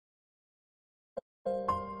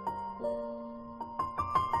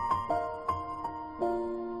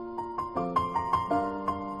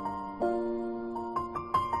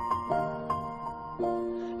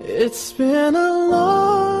It's been a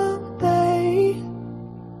long day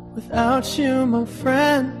without you, my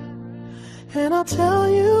friend, and I'll tell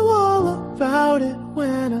you all about it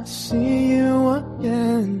when I see you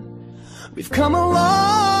again. We've come a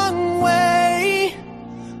long way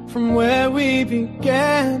from where we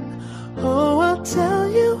began. Oh, I'll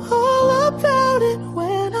tell you all about it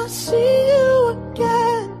when I see you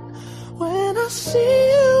again. When I see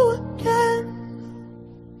you again.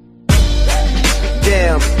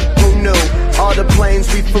 Damn, who knew? All the planes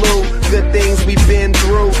we flew, good things we've been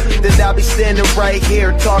through, that I'll be standing right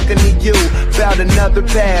here talking to you about another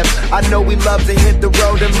path. I know we love to hit the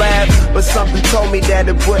road and laugh, but something told me that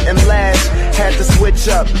it wouldn't last. Had to switch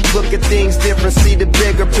up, look at things different, see the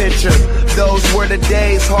bigger picture. Those were the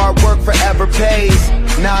days, hard work forever pays.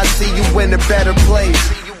 Now I see you in a better place.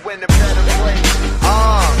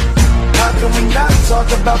 How can we not talk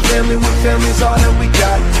about family when family's all that we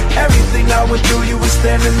got? Everything I went through, you were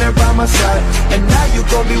standing there by my side, and now you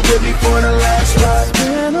gon' be with me for the last ride. It's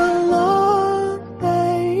been a long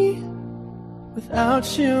day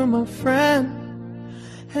without you, my friend,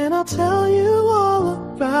 and I'll tell you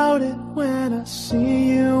all about it when I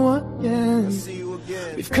see you again.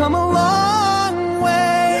 We've come a long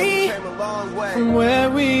way from where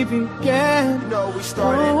we began. Oh,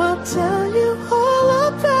 I'll tell you all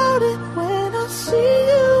about it when I see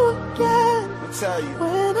you again.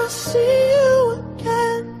 When I see you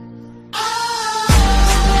again.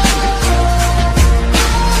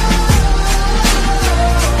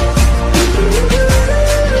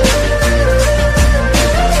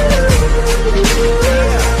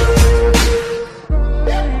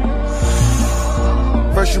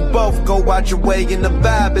 First you both go out your way and the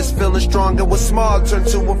vibe is feeling stronger. What's small turn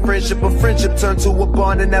to a friendship turn to a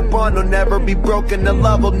bond, and that bond will never be broken. The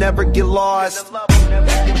love will never get lost.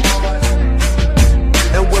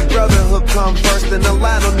 And when brotherhood come first, then the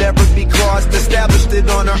line will never be crossed. Established it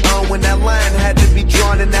on our own when that line had to be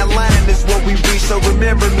drawn, and that line is what we reach. So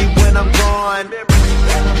remember me when I'm gone.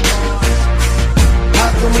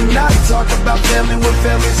 How can we not talk about family when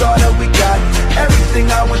family's all that we got?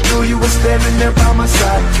 Everything I went through, you were standing there by my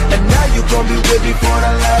side, and now you gon' be with me for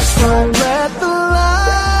the last ride. Don't let the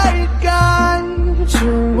light guide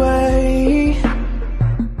your way.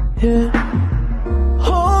 Yeah.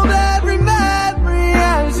 Hold every memory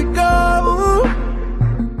as you go,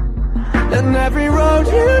 and every road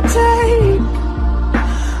you take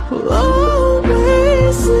will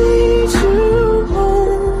always lead you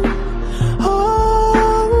home.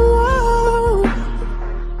 Oh,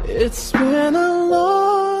 it's been a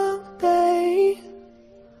long day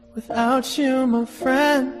without you, my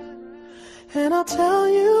friend, and I'll tell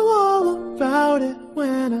you all about it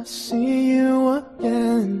when I see you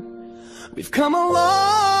again. We've come a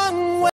long way.